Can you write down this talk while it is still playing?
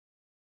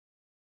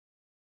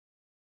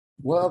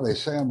Well, they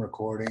say I'm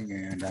recording,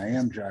 and I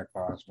am Jack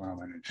Bosma.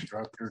 I'm an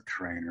instructor,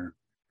 trainer.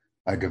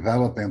 I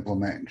develop,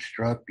 implement,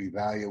 instruct,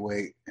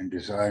 evaluate, and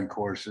design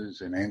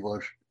courses in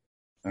English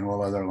and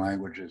all other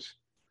languages.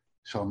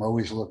 So I'm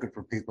always looking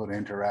for people to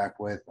interact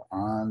with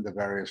on the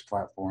various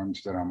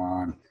platforms that I'm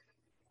on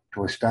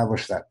to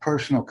establish that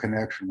personal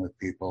connection with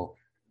people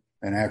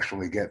and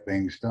actually get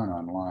things done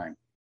online.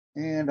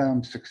 And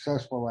I'm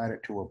successful at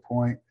it to a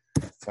point,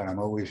 but I'm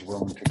always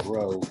willing to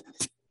grow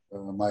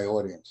my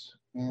audience.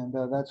 And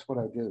that's what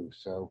I do.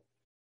 So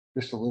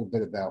just a little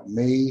bit about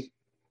me.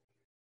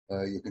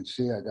 You can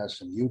see I got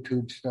some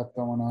YouTube stuff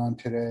going on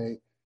today.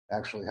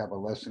 Actually have a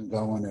lesson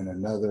going in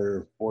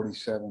another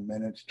 47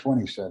 minutes,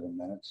 27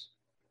 minutes.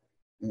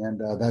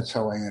 And that's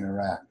how I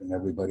interact, and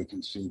everybody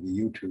can see the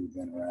YouTube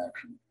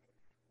interaction.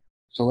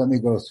 So let me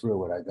go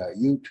through it. I got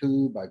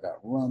YouTube, I got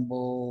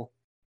Rumble,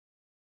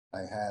 I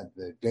had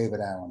the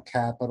David Allen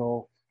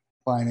Capital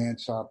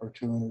finance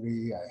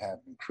opportunity, I have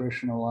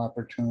nutritional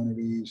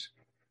opportunities.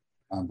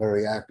 I'm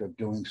very active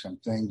doing some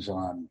things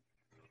on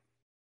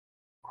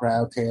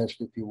Crowdcast,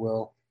 if you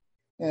will.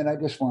 And I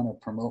just want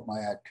to promote my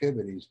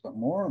activities, but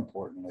more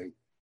importantly,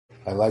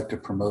 I like to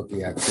promote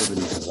the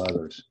activities of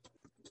others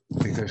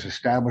because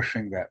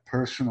establishing that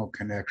personal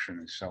connection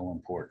is so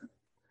important.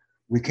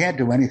 We can't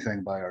do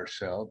anything by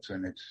ourselves,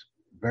 and it's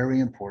very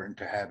important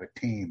to have a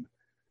team,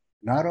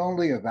 not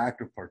only of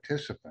active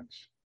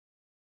participants,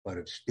 but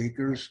of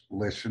speakers,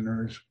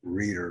 listeners,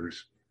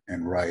 readers,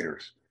 and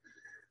writers.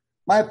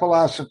 My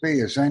philosophy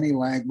is any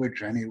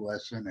language, any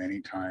lesson,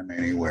 anytime,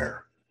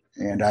 anywhere.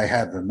 And I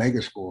have the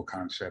mega school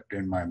concept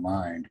in my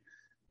mind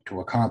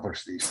to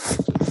accomplish these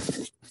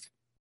things.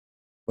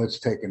 Let's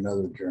take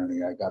another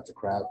journey. I got the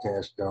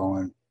Crowdcast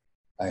going.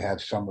 I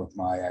have some of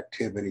my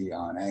activity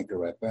on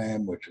Anchor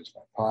FM, which is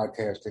my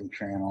podcasting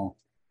channel.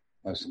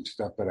 Some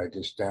stuff that I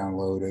just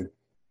downloaded.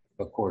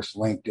 Of course,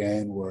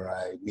 LinkedIn, where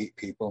I meet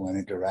people and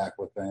interact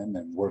with them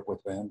and work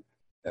with them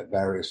at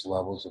various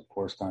levels of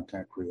course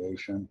content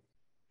creation.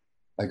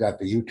 I got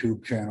the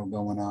YouTube channel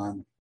going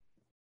on,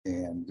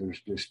 and there's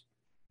just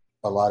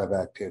a lot of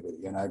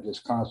activity. And I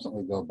just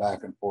constantly go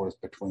back and forth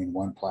between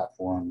one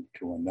platform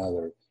to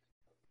another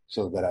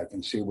so that I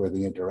can see where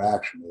the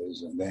interaction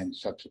is and then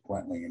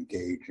subsequently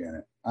engage in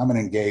it. I'm an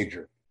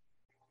engager.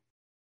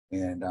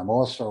 And I'm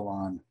also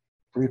on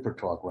Free for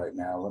Talk right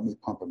now. Let me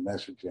pump a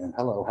message in.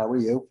 Hello, how are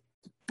you?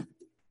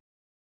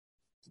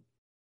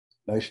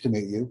 Nice to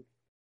meet you.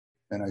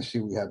 And I see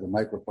we have the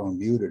microphone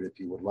muted. If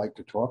you would like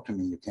to talk to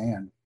me, you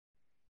can.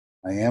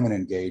 I am an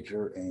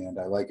engager, and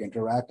I like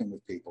interacting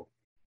with people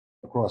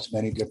across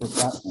many different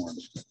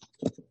platforms.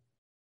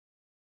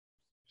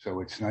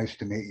 So it's nice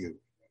to meet you.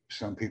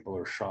 Some people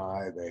are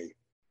shy. They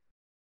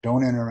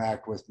don't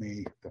interact with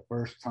me the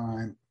first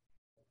time,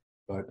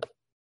 but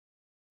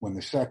when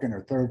the second or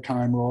third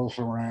time rolls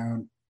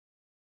around,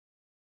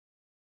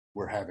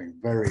 we're having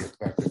very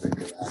effective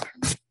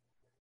interaction.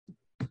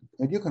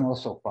 And you can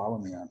also follow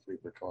me on Free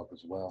for Talk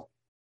as well.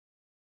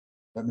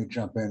 Let me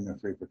jump into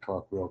Free for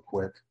Talk real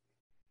quick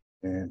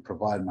and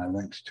provide my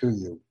links to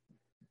you.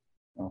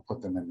 I'll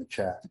put them in the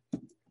chat.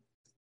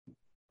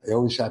 I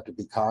always have to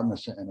be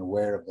cognizant and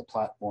aware of the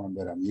platform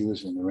that I'm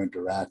using or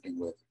interacting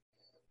with.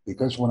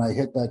 Because when I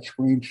hit that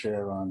screen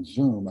share on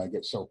Zoom, I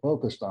get so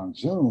focused on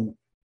Zoom,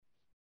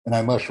 and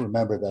I must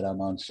remember that I'm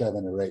on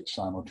 7 or 8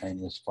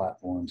 simultaneous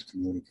platforms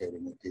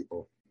communicating with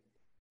people.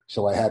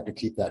 So I have to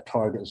keep that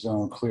target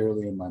zone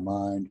clearly in my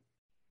mind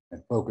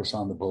and focus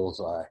on the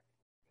bullseye.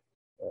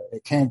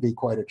 It can be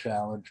quite a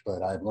challenge,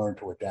 but I've learned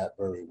to adapt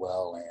very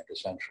well and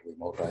essentially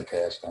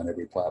multitask on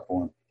every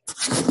platform.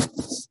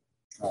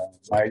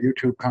 My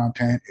YouTube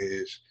content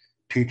is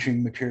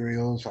teaching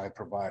materials. I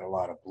provide a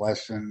lot of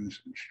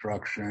lessons,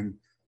 instruction,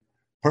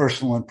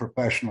 personal and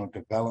professional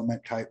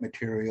development type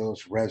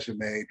materials,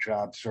 resume,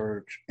 job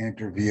search,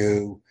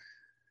 interview.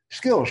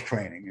 Skills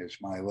training is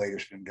my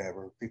latest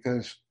endeavor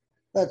because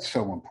that's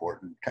so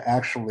important to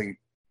actually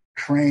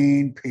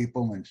train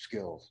people in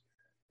skills.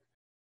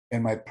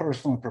 And my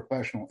personal and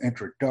professional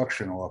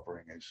introduction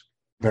offering is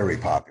very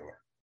popular.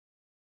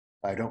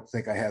 I don't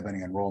think I have any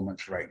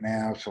enrollments right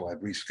now, so I've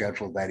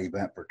rescheduled that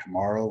event for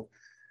tomorrow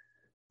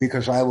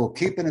because I will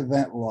keep an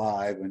event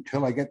live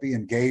until I get the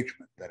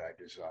engagement that I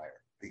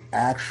desire, the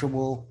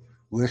actual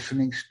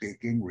listening,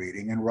 speaking,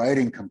 reading, and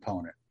writing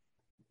component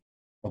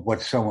of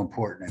what's so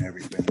important in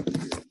everything that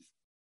we do.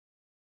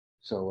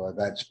 So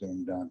that's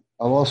being done.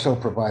 I'll also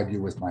provide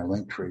you with my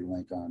Linktree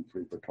link on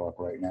Free for Talk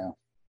right now.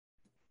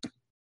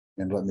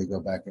 And let me go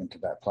back into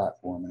that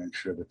platform and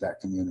ensure that that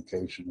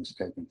communication is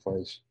taking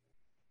place.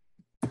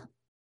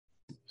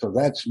 So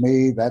that's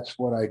me. That's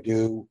what I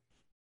do.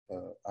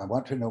 I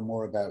want to know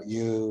more about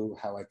you,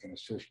 how I can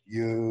assist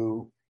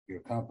you,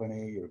 your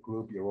company, your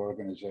group, your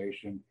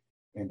organization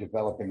in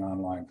developing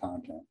online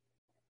content.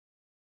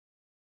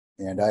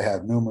 And I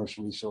have numerous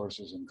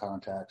resources and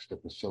contacts to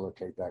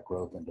facilitate that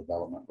growth and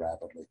development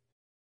rapidly.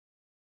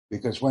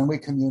 Because when we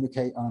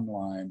communicate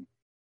online,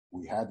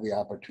 we have the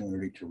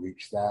opportunity to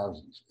reach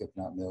thousands, if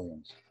not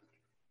millions.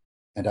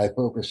 And I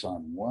focus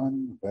on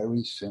one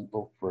very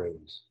simple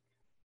phrase: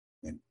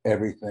 in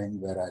everything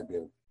that I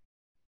do.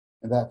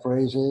 And that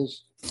phrase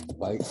is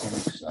invite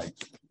and excite.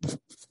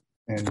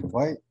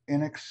 Invite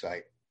and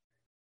excite.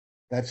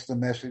 That's the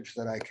message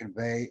that I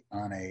convey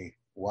on a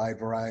wide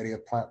variety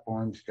of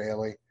platforms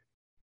daily,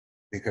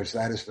 because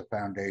that is the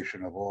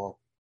foundation of all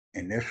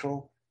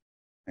initial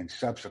and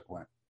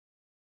subsequent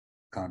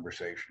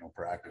conversational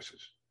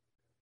practices.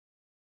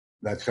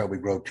 That's how we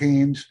grow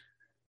teams,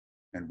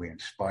 and we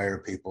inspire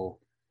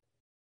people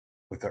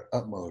with their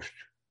utmost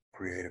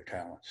creative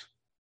talents.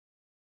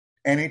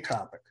 Any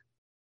topic,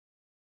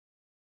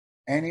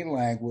 any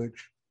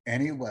language,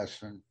 any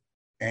lesson,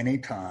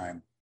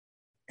 anytime,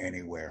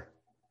 anywhere.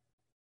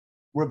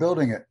 We're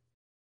building it.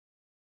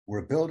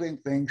 We're building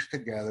things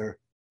together,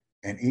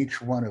 and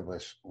each one of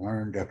us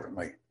learn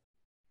differently.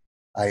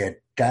 I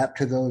adapt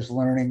to those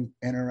learning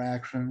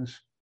interactions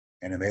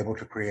and am able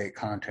to create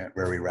content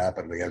very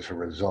rapidly as a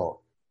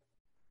result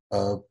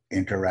of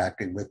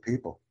interacting with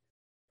people.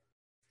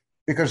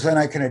 Because then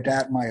I can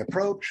adapt my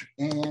approach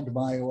and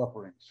my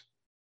offerings,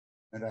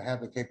 and I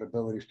have the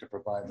capabilities to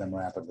provide them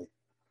rapidly.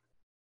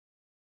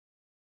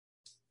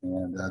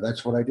 And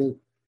that's what I do.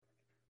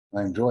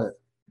 I enjoy it.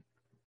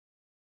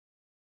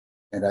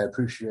 And I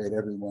appreciate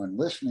everyone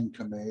listening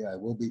to me. I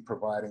will be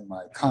providing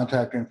my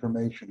contact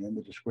information in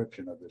the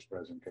description of this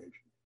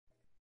presentation,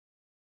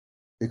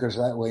 because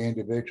that way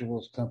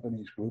individuals,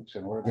 companies, groups,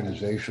 and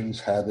organizations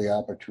have the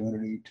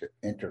opportunity to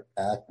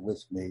interact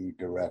with me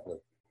directly.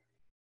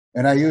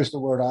 And I use the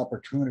word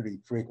opportunity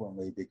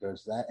frequently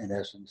because that, in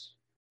essence,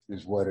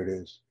 is what it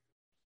is.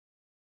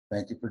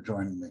 Thank you for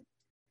joining me.